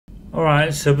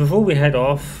Alright, so before we head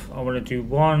off, I want to do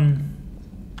one...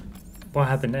 What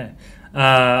happened there?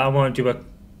 I want to do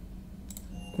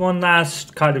one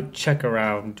last kind of check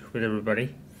around with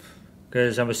everybody.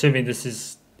 Because I'm assuming this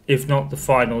is, if not the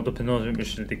final, the penultimate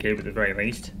mission of the game at the very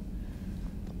least.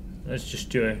 Let's just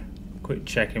do a quick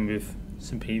check-in with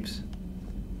some peeps.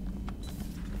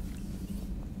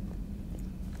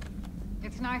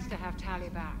 It's nice to have Tally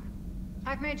back.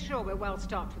 I've made sure we're well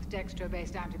stocked with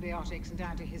dextro-based antibiotics and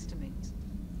antihistamines.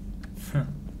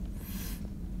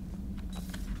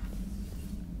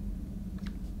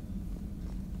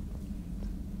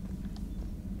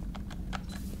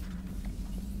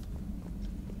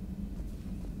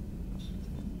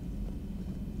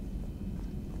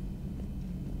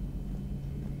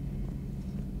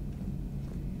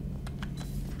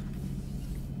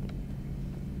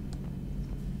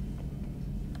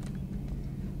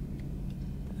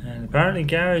 And apparently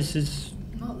Garrus is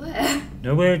not there.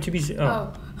 Nowhere to be seen.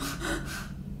 Oh.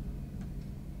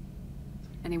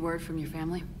 Any word from your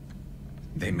family?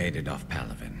 They made it off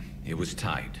Palaven. It was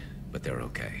tight, but they're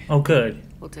okay. Oh, good.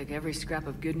 We'll take every scrap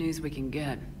of good news we can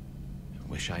get.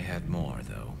 Wish I had more,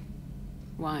 though.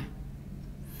 Why?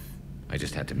 I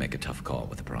just had to make a tough call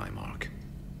with the Primarch.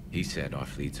 He said our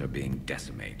fleets are being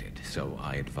decimated, so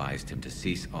I advised him to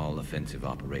cease all offensive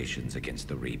operations against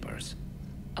the Reapers.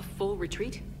 A full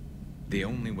retreat? The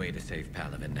only way to save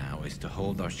Palaven now is to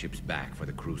hold our ships back for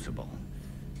the Crucible.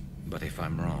 But if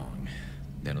I'm wrong,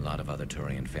 then a lot of other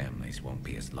Turian families won't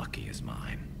be as lucky as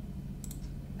mine.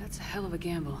 That's a hell of a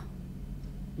gamble.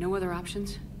 No other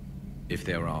options? If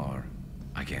there are,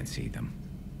 I can't see them.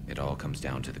 It all comes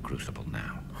down to the Crucible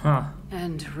now. Huh.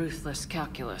 And ruthless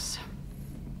calculus.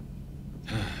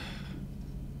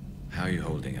 How are you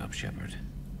holding up, Shepard?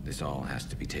 This all has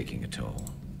to be taking a toll.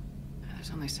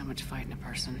 There's only so much fight in a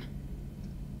person.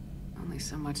 Only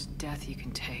so much death you can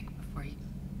take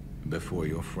before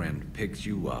your friend picks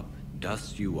you up,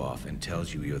 dusts you off, and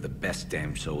tells you you're the best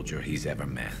damn soldier he's ever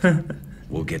met.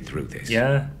 We'll get through this.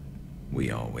 Yeah. We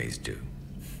always do.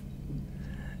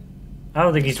 I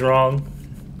don't think he's wrong.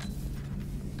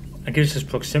 I guess it's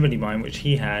proximity mine, which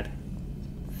he had.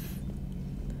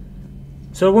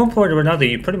 So at one point or another,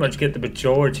 you pretty much get the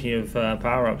majority of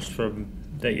power-ups from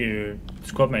that your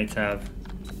squad mates have.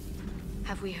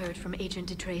 Have we heard from Agent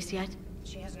DeTrace yet?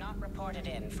 She has not reported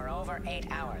in for over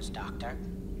 8 hours, Doctor.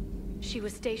 She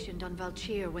was stationed on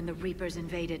Valchir when the Reapers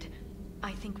invaded.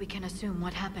 I think we can assume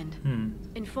what happened.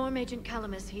 Inform Agent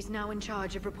Calamus he's now in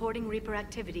charge of reporting Reaper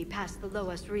activity past the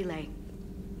Loas relay.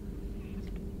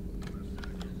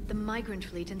 The Migrant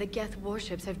Fleet and the Geth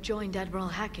warships have joined Admiral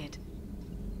Hackett.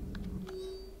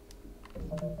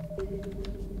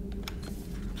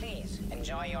 Please,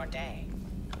 enjoy your day.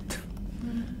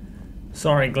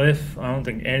 Sorry, Glyph. I don't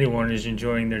think anyone is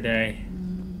enjoying their day.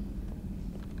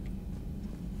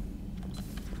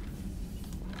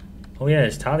 Oh yeah,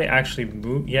 is Tali actually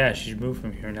moved? Yeah, she's moved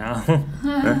from here now.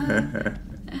 I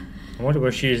wonder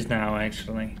where she is now,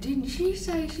 actually. Didn't she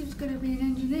say she was going to be an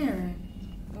engineer?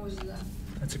 What was that?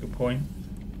 That's a good point.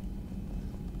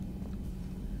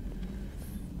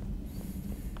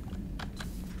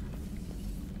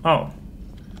 Oh.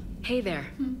 Hey there.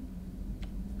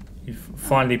 You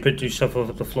finally put yourself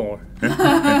over the floor.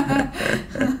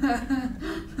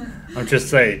 I'm just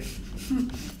saying.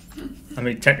 I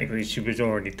mean, technically she was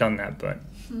already done that, but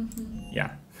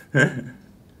yeah. Do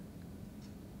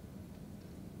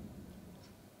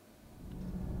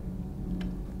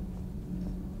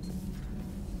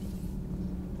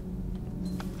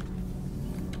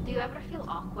you ever feel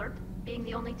awkward being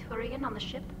the only Turian on the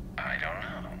ship? I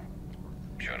don't know.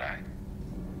 Should I?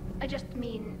 I just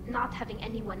mean not having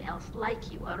anyone else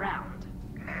like you around.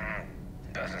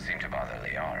 Doesn't seem to bother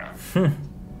Liara.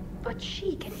 But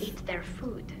she can eat their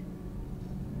food.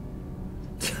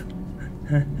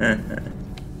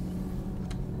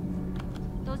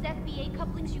 Those FBA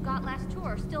couplings you got last tour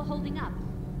are still holding up.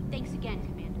 Thanks again,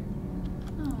 Commander.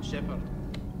 Oh. Shepard.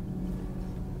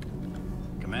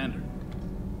 Commander.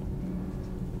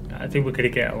 I think we're gonna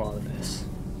get a lot of this.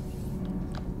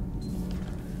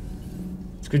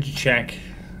 It's good to check.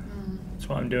 That's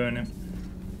what I'm doing.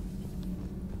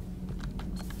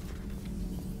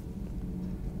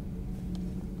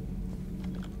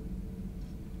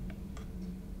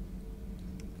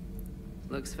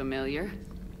 Looks familiar.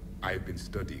 I've been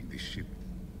studying this ship,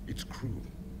 its crew.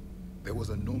 There was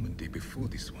a Normandy before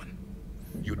this one.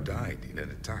 You died in an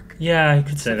attack. Yeah, I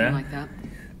could say Something that. like that.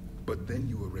 But then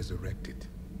you were resurrected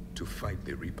to fight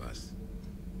the Reapers.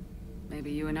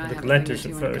 Maybe you and I The have a thing or Galactus two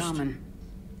at in first. common.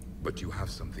 But you have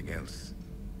something else.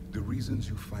 The reasons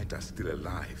you fight are still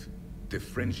alive. The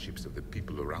friendships of the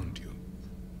people around you.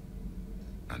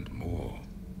 and more.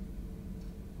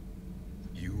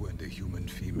 You and the human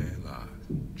female are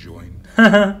joined.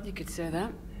 You could say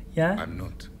that. Yeah? I'm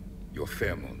not. Your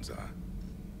pheromones are.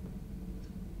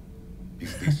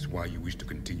 Is this why you wish to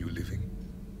continue living?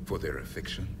 For their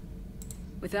affection?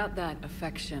 Without that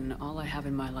affection, all I have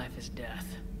in my life is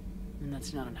death. And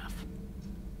that's not enough.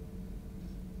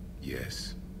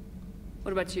 Yes.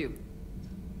 What about you?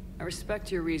 I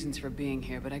respect your reasons for being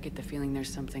here, but I get the feeling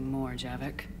there's something more,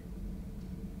 Javik.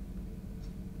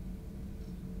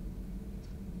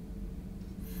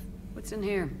 What's in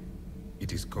here?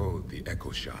 It is called the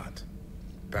Echo Shard.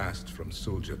 Passed from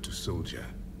soldier to soldier,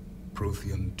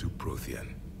 Prothean to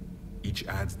Prothean. Each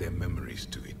adds their memories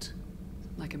to it.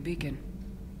 Like a beacon.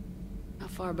 How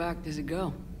far back does it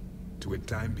go? To a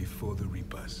time before the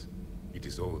Reapers. It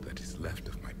is all that is left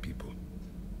of my people.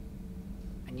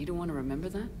 And you don't want to remember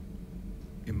that?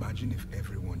 Imagine if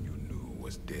everyone you knew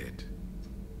was dead.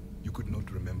 You could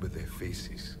not remember their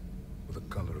faces, or the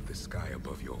color of the sky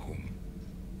above your home.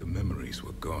 The memories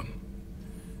were gone,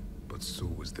 but so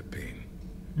was the pain.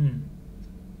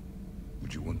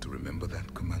 Would you want to remember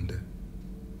that, Commander?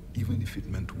 Even if it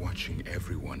meant watching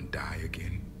everyone die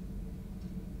again?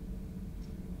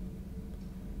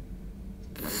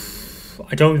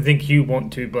 I don't think you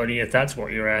want to, buddy, if that's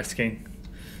what you're asking.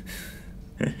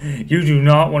 You do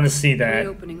not want to see that.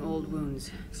 Reopening old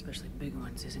wounds, especially big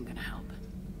ones, isn't gonna help.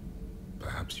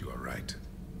 Perhaps you are right.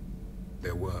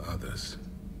 There were others.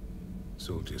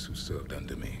 Soldiers who served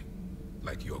under me,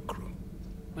 like your crew.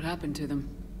 What happened to them?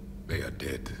 They are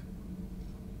dead.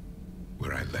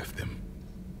 Where I left them.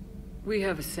 We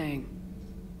have a saying.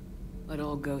 Let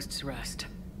all ghosts rest.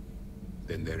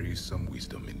 Then there is some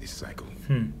wisdom in this cycle.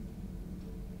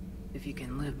 If you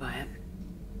can live by it.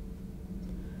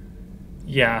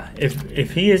 Yeah,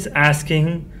 if he is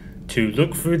asking to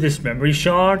look through this memory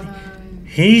shard,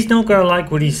 he's not gonna like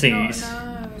what he sees.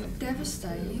 No,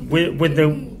 devastating. With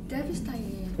the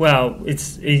Devastating. well,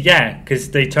 it's yeah, because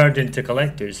they turned into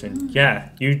collectors, and yeah,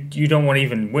 you don't want to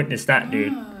even witness that,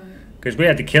 dude, because we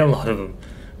had to kill a lot of them.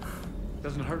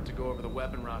 Doesn't hurt to go over the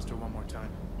weapon roster one more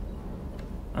time.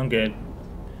 I'm good.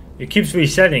 It keeps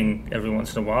resetting every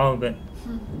once in a while, but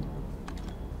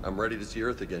I'm ready to see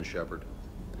Earth again, Shepard.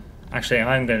 actually,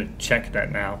 I'm gonna check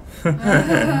that now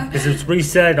because it's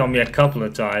reset on me a couple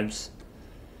of times.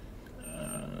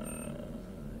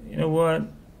 You know what?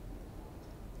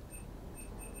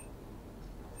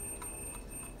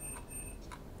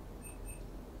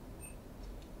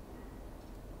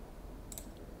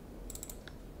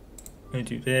 I'm gonna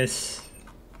do this.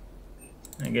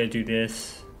 I'm gonna do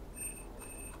this.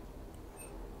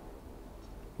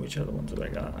 Which other ones have I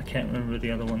got? I can't remember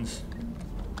the other ones.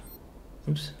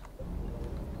 Oops.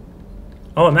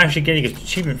 Oh, I'm actually getting an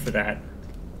achievement for that.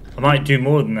 I might do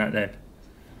more than that then.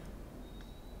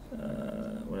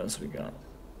 What else we got?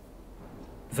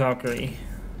 Valkyrie.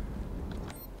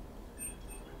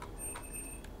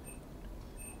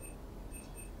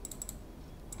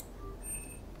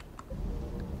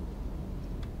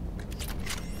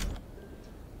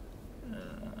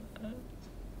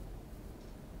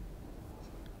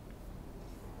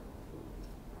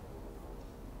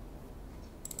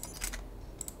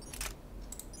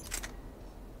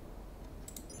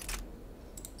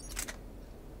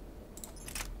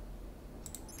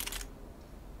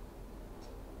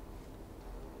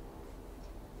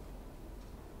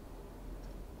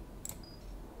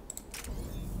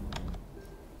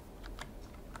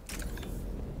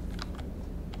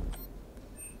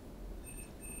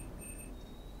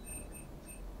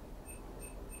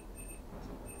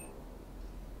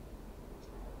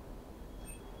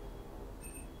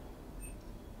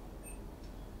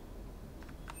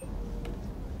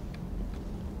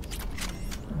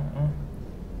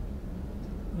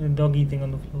 A dog eating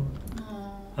on the floor.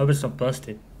 I hope it's not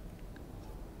busted.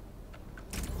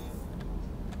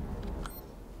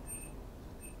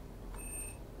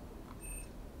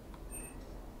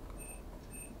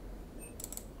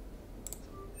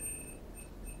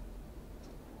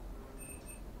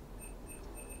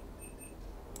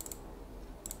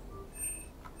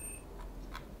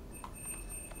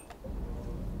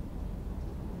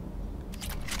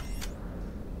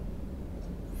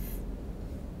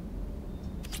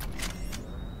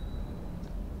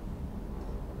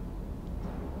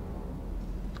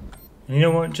 And you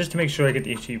know what? Just to make sure I get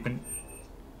the achievement,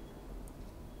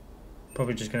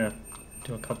 probably just gonna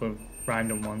do a couple of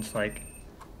random ones. Like,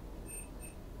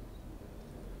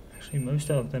 actually, most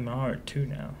of them are at 2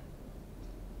 now.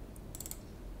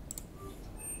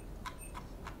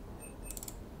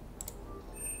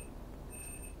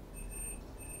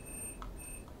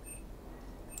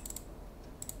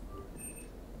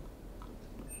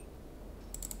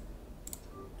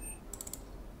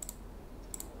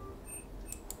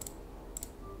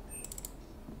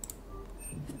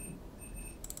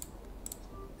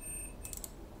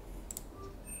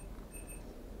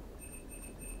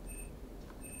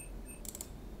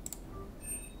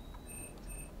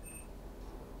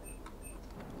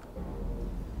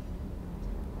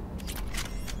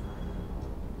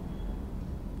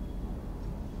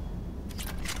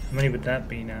 many would that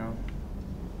be now?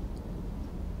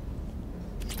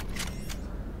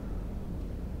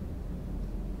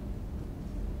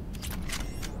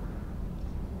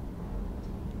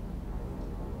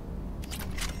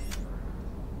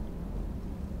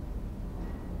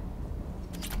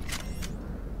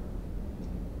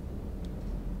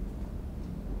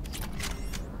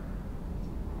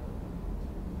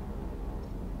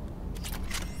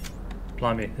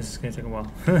 Blimey, this is going to take a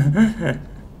while.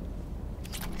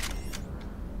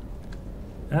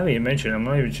 Now that you mentioned, I'm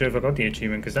not even sure if I got the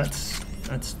achievement, because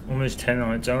that's almost 10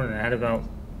 on its own, and I had about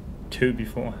 2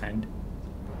 beforehand.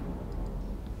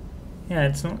 Yeah,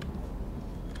 it's not...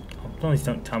 Oh, please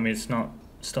don't tell me it's not...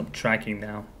 Stop tracking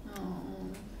now. Oh.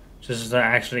 Just as I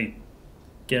actually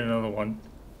get another one.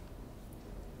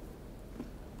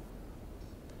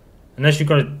 Unless you've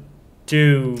got to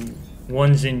do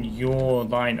ones in your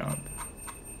lineup.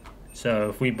 So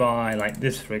if we buy like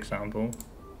this, for example,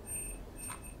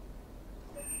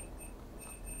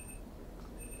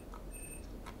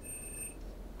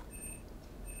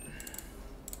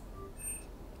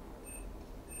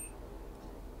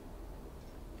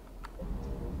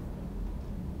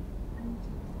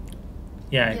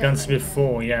 yeah, Gunsmith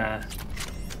 4, yeah.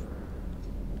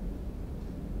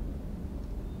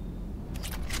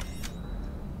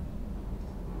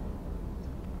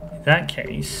 In that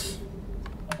case,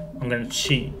 I'm gonna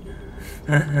cheat.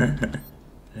 I'm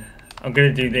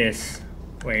gonna do this.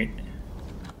 Wait.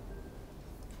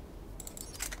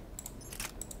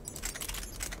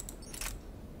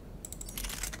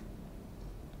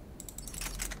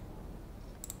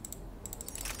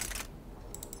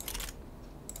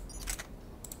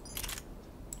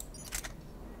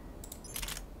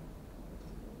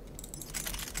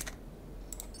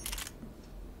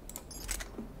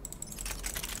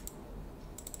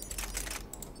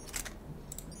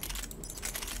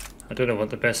 I don't know what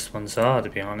the best ones are, to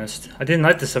be honest. I didn't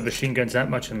like the submachine guns that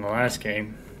much in the last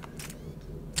game.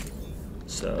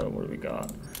 So, what do we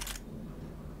got?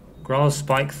 Growl's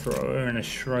Spike Thrower and a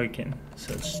Shuriken.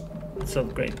 So let's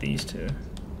upgrade these two.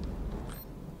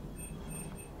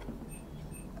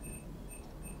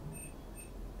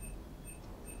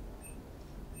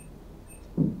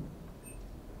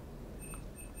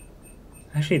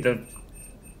 Actually, the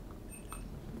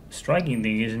striking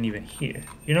thing isn't even here.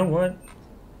 You know what?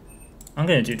 I'm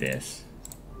gonna do this.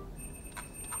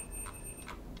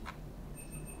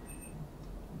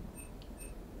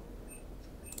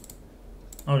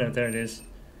 Oh no, there it is.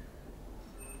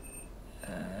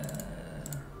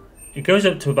 It goes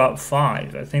up to about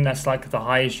 5. I think that's like the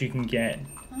highest you can get.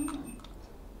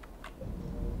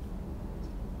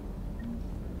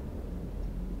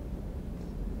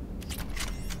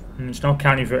 And it's not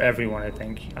counting for everyone, I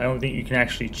think. I don't think you can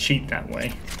actually cheat that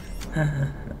way.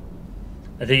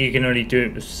 I think you can only do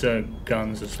it with certain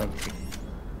guns or something.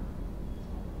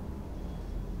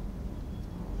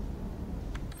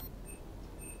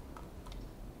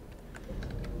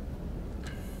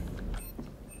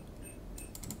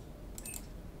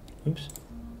 Oops.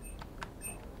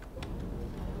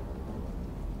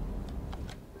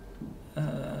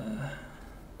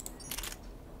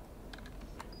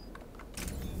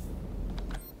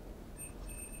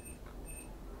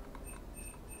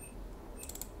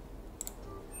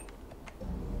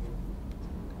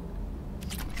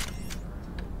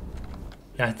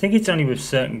 Yeah, I think it's only with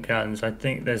certain guns. I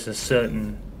think there's a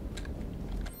certain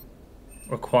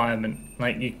requirement.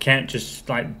 Like, you can't just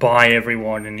like buy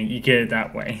everyone and you get it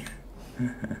that way.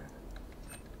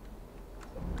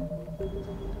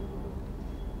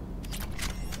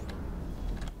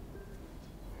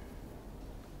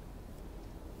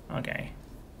 Okay.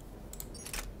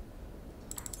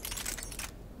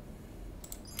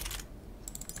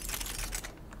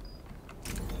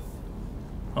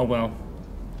 Oh well.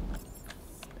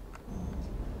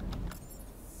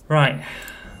 Right.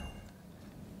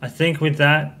 I think with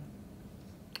that,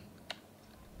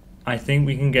 I think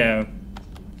we can go.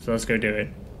 So let's go do it.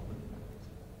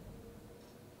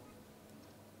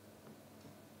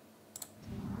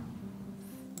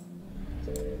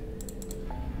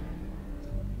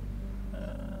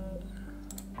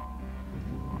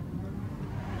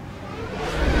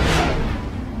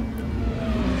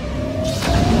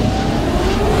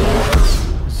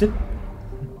 Sit.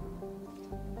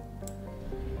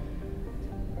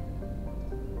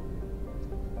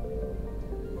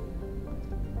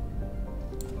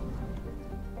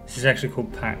 This is actually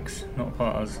called PAX, not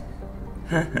PARS.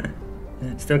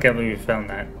 Still can't believe we found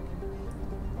that.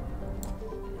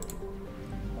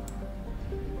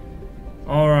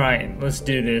 Alright, let's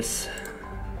do this.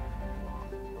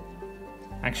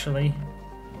 Actually,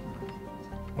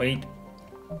 wait.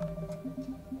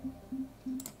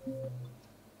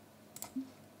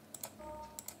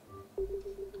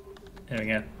 There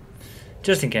we go.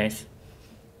 Just in case.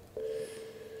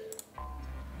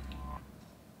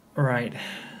 Right.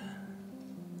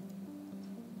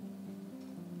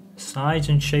 Size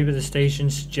and shape of the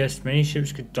station suggest many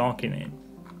ships could dock in it.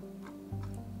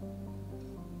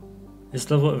 This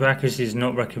level of accuracy is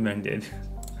not recommended.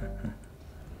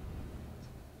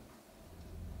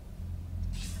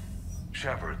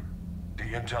 Shepard, the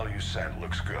intel you sent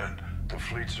looks good. The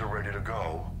fleets are ready to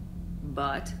go.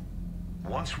 But?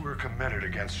 Once we're committed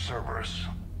against Cerberus,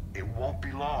 it won't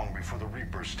be long before the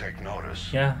Reapers take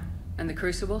notice. Yeah. And the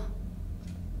Crucible?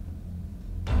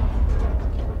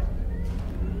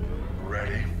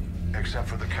 Ready, except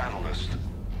for the catalyst.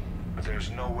 But there's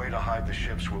no way to hide the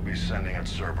ships we'll be sending at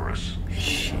Cerberus.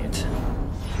 Shit.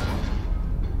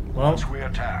 Well. Once we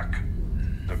attack,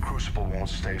 the Crucible won't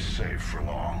stay safe for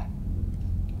long.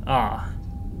 Ah.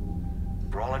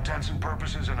 For all intents and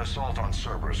purposes, an assault on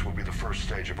Cerberus will be the first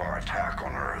stage of our attack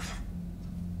on Earth.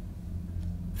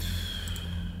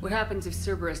 What happens if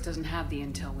Cerberus doesn't have the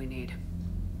intel we need?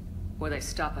 Or they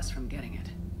stop us from getting it?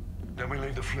 Then we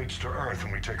lead the fleets to Earth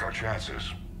and we take our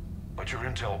chances. But your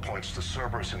intel points to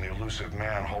Cerberus and the elusive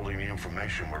man holding the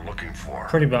information we're looking for.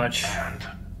 Pretty much. And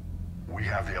we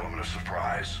have the element of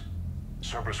surprise.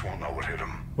 Cerberus won't know what hit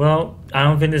him. Well, I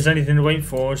don't think there's anything to wait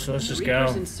for, so let's just go.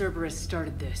 Reapers and Cerberus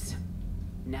started this.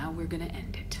 Now we're gonna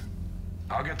end it.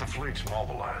 I'll get the fleets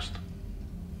mobilized.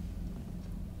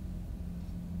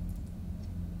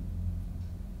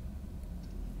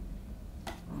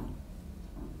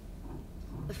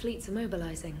 The fleets are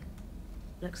mobilizing.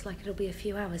 Looks like it'll be a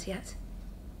few hours yet.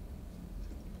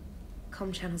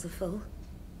 Comm channels are full.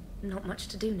 Not much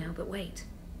to do now but wait.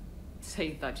 So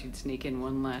you thought you'd sneak in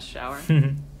one last shower?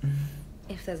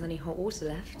 If there's any hot water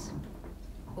left.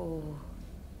 Or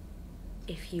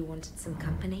if you wanted some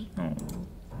company. Oh.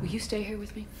 Will you stay here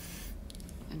with me?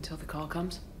 Until the call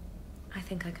comes? I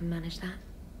think I can manage that.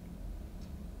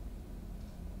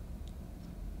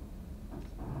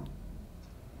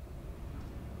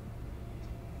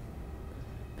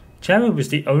 Traynor was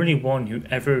the only one who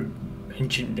ever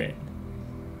mentioned it.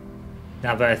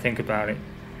 Now that I think about it.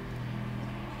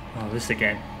 Oh, this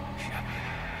again.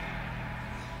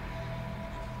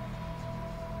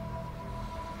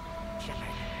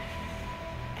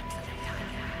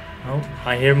 Oh,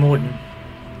 I hear Morden.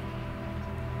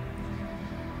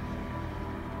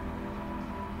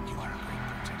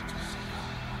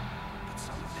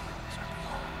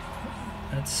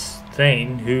 That's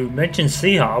Thane, who mentioned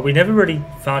Seahar. We never really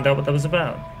found out what that was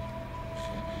about.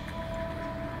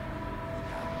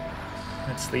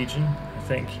 That's Legion, I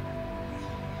think.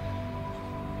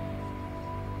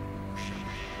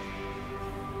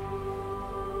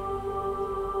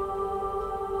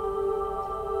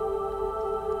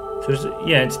 So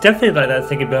yeah, it's definitely like that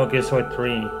thing about Gear Solid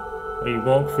 3, where you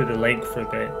walk through the lake for a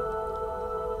bit.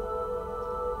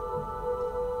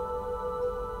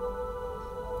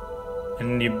 And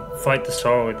then you fight the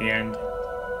Sorrow at the end.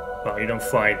 Well, you don't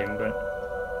fight him, but...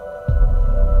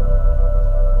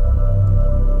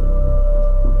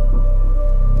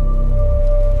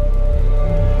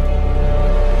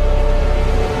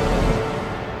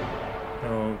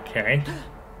 Okay.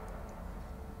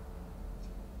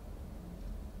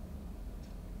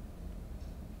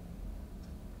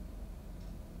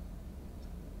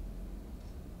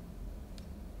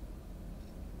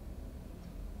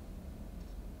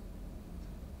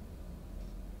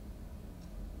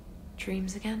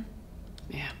 Dreams again?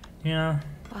 Yeah. Yeah.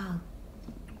 Well,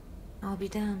 I'll be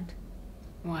damned.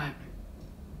 What?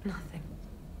 Nothing.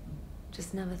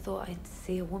 Just never thought I'd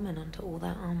see a woman under all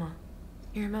that armor.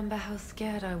 You remember how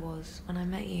scared I was when I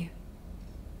met you?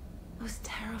 I was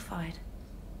terrified.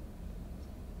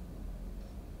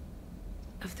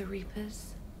 Of the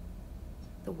Reapers,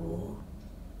 the war,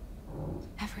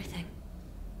 everything.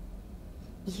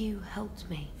 You helped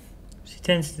me. She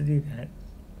tends to do that.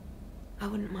 I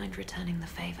wouldn't mind returning the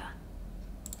favor.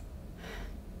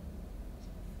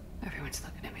 Everyone's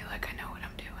looking at me like I know what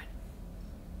I'm doing.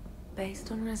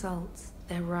 Based on results,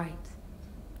 they're right.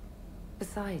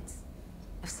 Besides,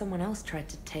 if someone else tried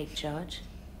to take charge,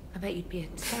 I bet you'd be a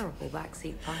terrible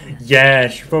backseat pilot. Yeah,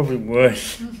 she probably would.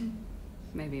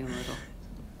 Maybe a little.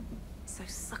 So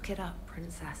suck it up,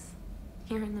 princess.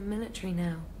 You're in the military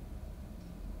now.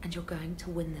 And you're going to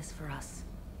win this for us.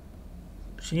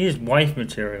 She is wife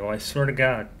material, I swear to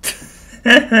God.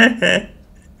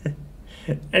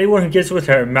 Anyone who gets with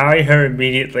her, marry her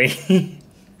immediately.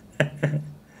 The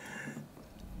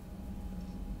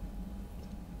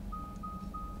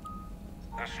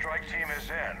strike team is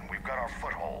in. We've got our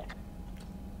foothold.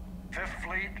 Fifth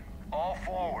Fleet, all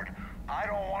forward. I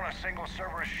don't want a single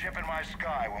Cerberus ship in my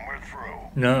sky when we're through.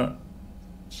 No.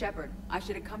 Shepard, I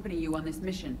should accompany you on this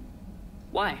mission.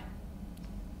 Why?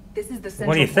 This is the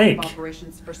What do you central point think? of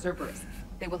operations for Cerberus.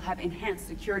 They will have enhanced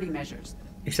security measures.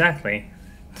 Exactly.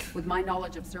 With my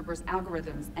knowledge of Cerberus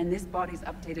algorithms and this body's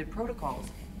updated protocols,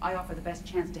 I offer the best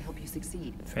chance to help you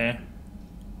succeed. Fair.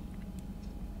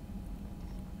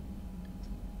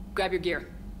 Grab your gear.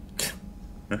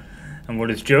 And what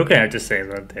does Joker have to say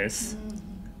about this?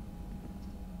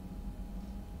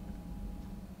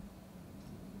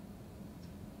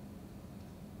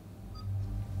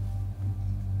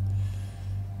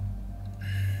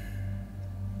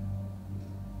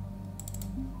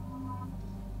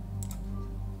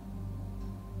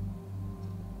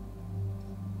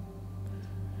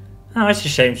 Oh, that's a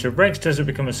shame. So Rex doesn't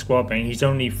become a squad mate. He's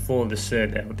only for the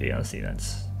Citadel DLC.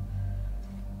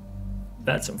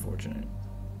 That's unfortunate.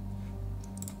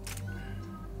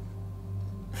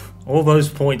 All those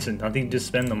points and nothing to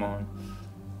spend them on.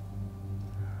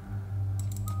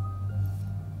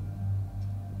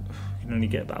 You can only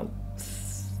get about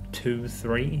 2,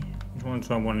 3. Which ones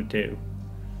do I want to do?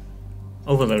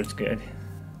 Overload's good.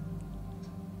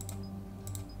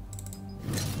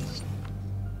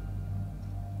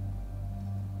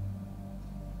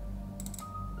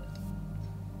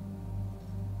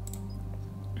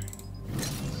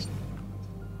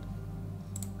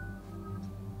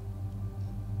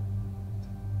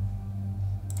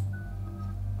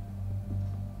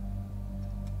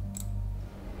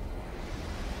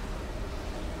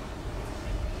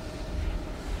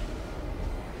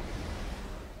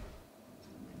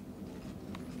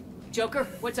 Joker,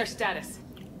 what's our status?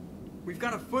 We've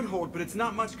got a foothold, but it's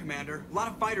not much, Commander. A lot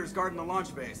of fighters guarding the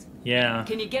launch base. Yeah.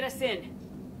 Can you get us in?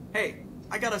 Hey,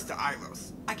 I got us to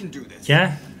Ilos. I can do this.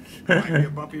 Yeah? Might be a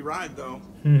bumpy ride, though.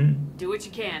 Do what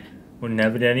you can. We'll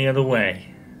never do any other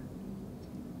way.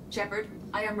 Shepard,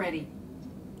 I am ready.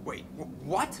 Wait,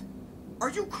 what? Are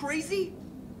you crazy?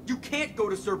 You can't go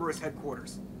to Cerberus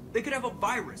headquarters. They could have a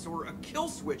virus or a kill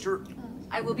switch or...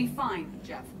 I will be fine,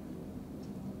 Jeff.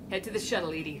 Head to the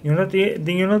shuttle, Edie. You're not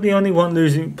the only one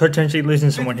potentially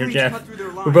losing someone here, Jeff. We're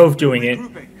line. both doing it.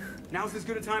 Now's as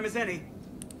good a time as any.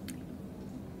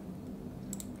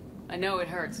 I know it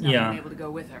hurts not being able to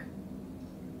go with her.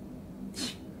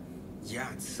 Yeah,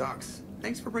 it sucks.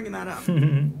 Thanks for bringing that up.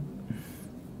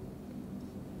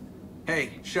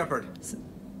 Hey, Shepard.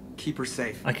 Keep her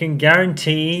safe. I can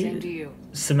guarantee Same to you.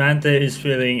 Samantha is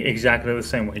feeling exactly the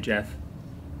same way, Jeff.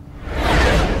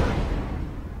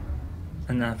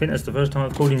 And I think that's the first time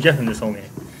I've called him Jeff in this whole game.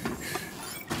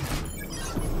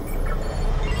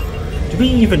 Do we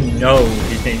even know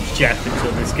his name's Jeff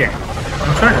until this game?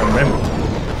 I'm trying to remember.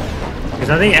 Because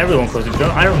I think everyone calls him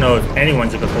Jeff. I don't know if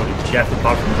anyone's ever called him Jeff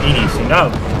apart from Edie, so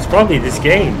no. It's probably this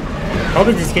game.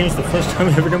 Probably this game is the first time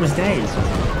we've ever done his name.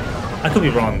 I could be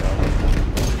wrong though.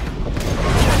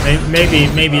 Maybe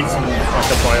it's in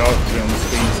like a biography on the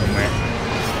screen somewhere.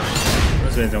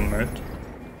 That's where it don't work.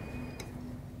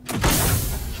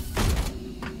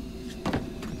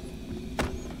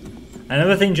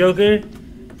 Another thing, Joker,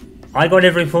 I got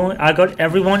everyone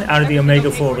out of the Omega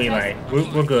 4 relay.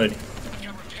 We're good.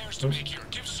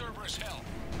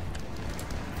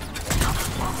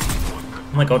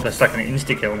 Oh my god, that's like an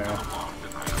insta-kill now.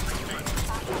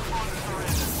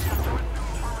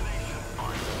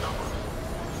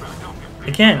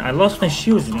 Again, I lost my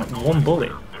shields in like one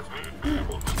bullet.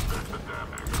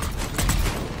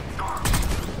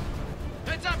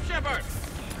 Heads up, Shepard!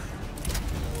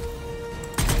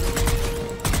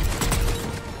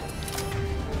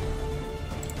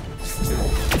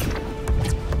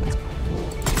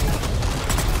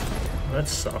 That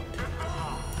sucked.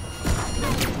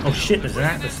 Oh shit, there's an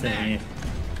Atlas thing here.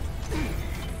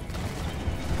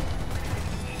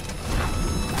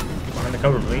 Behind the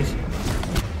cover, please.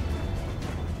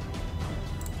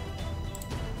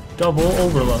 Double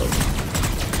overload.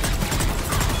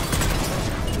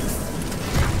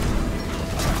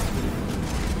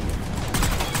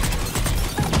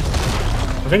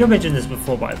 I think I mentioned this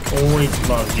before, but I've always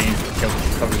loved games that kill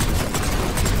cover system.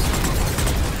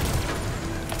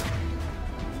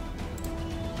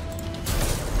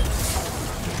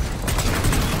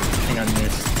 I think I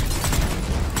missed.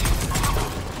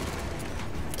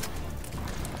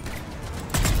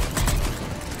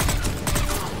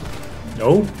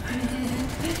 No.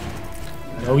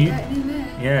 No, you.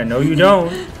 Yeah, no, you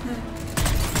don't.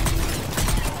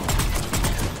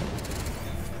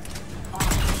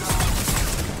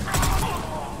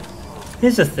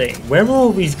 Here's the thing. Where were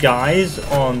all these guys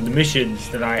on the missions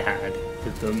that I had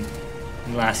with them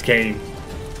in the last game?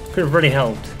 Could have really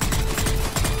helped.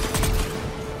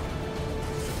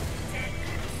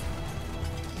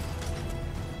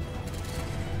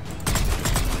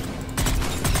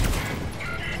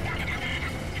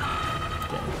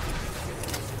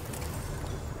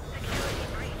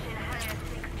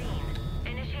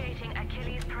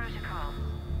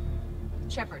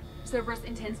 Shepard, Cerberus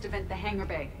intends to vent the hangar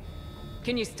bay.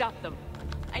 Can you stop them?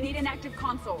 I need an active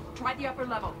console. Try the upper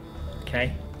level.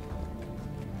 Okay.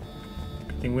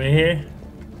 Good thing we're here.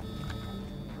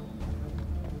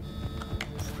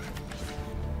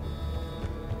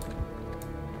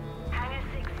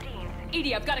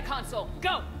 Edie, I've got a console.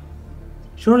 Go!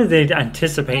 Surely they'd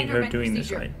anticipate her doing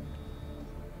this, right?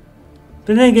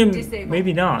 But then again,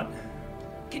 maybe not.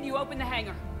 Can you open the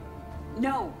hangar?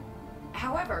 No.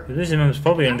 However, But this was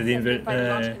probably under the impression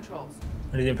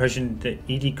that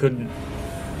Edie couldn't.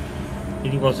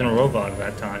 Edie wasn't a robot at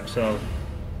that time, so.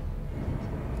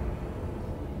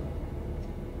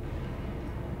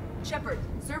 Shepard,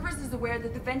 Cerberus is aware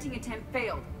that the venting attempt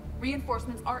failed.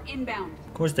 Reinforcements are inbound.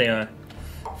 Of course they are.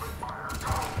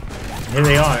 Here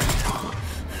they are.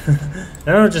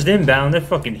 They're not just inbound, they're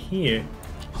fucking here.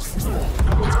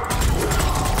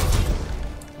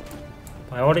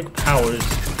 Biotic powers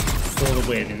for the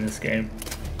win in this game.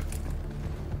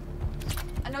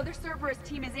 Another Cerberus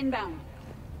team is inbound.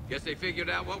 Guess they figured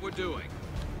out what we're doing.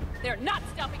 They're not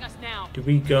stopping us now. Do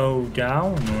we go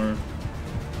down or?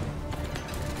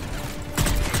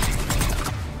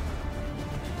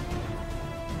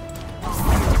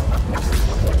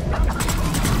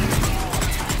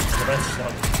 Oh, that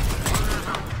sucks.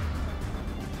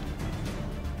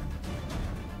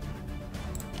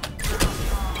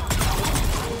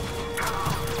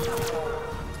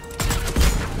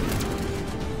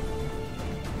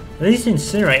 At least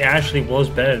Incinerate actually was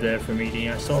better there for me,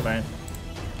 I saw that.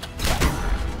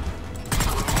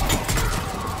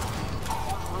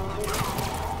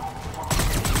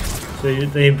 So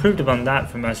they improved upon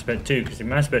that from Mass Effect 2, because in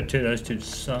Mass Effect 2 those two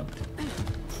sucked.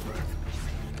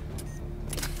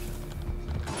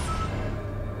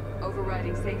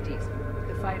 Overriding safeties.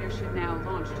 The fighter should now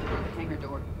launch toward the hangar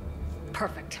door.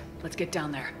 Perfect. Let's get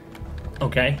down there.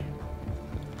 Okay.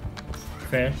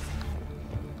 Fair.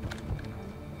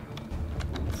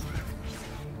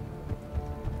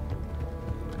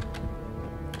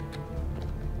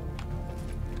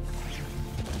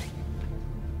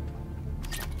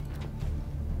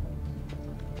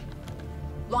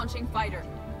 Launching fighter.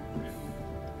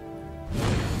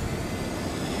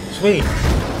 Sweet.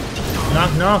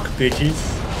 Knock knock, bitches.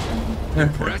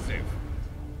 Impressive.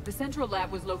 The central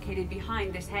lab was located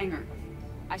behind this hangar.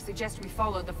 I suggest we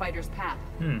follow the fighter's path.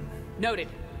 Noted.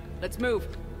 Let's move.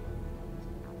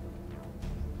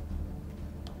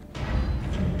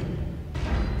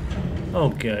 Oh,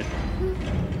 good.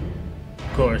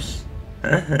 Of course.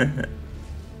 Intruder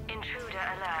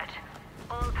alert.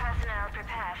 All personnel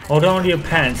prepare for Hold on to your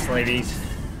pants, ladies.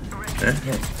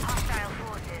 hostile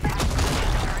forces have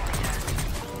perimeter.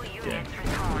 All units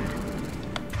respond.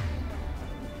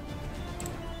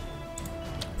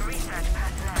 Research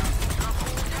personnel. Lock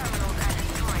all terminals and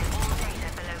destroy all data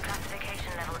below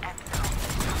classification level Epsilon.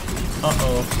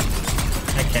 Uh-oh.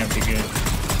 That can't be good.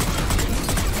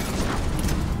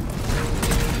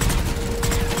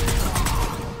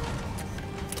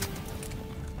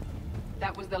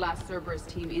 That was the last Cerberus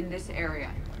team in this area.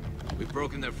 We've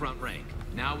broken their front rank.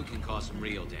 Now we can cause some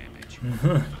real damage.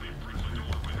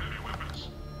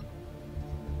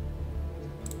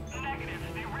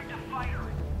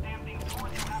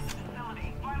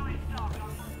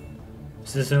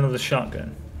 Is this another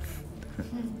shotgun? It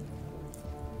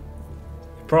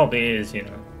probably is, you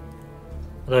know.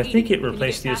 Although I think it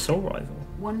replaced the assault rifle.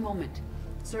 One moment.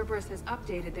 Cerberus has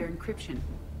updated their encryption.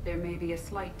 There may be a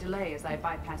slight delay as I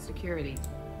bypass security.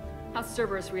 How's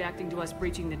Cerberus reacting to us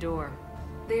breaching the door?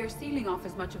 They are sealing off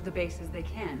as much of the base as they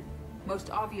can. Most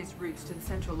obvious routes to the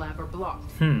central lab are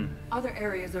blocked. Other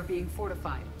areas are being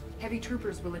fortified. Heavy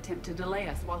troopers will attempt to delay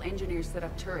us while engineers set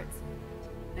up turrets.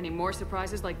 Any more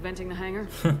surprises like venting the hangar?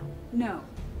 No.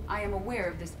 I am aware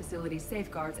of this facility's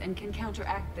safeguards and can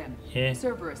counteract them. Yeah.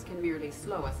 Cerberus can merely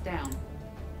slow us down.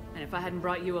 And if I hadn't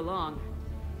brought you along?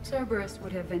 Cerberus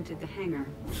would have vented the hangar.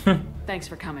 Thanks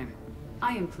for coming.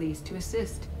 I am pleased to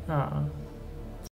assist. Ah.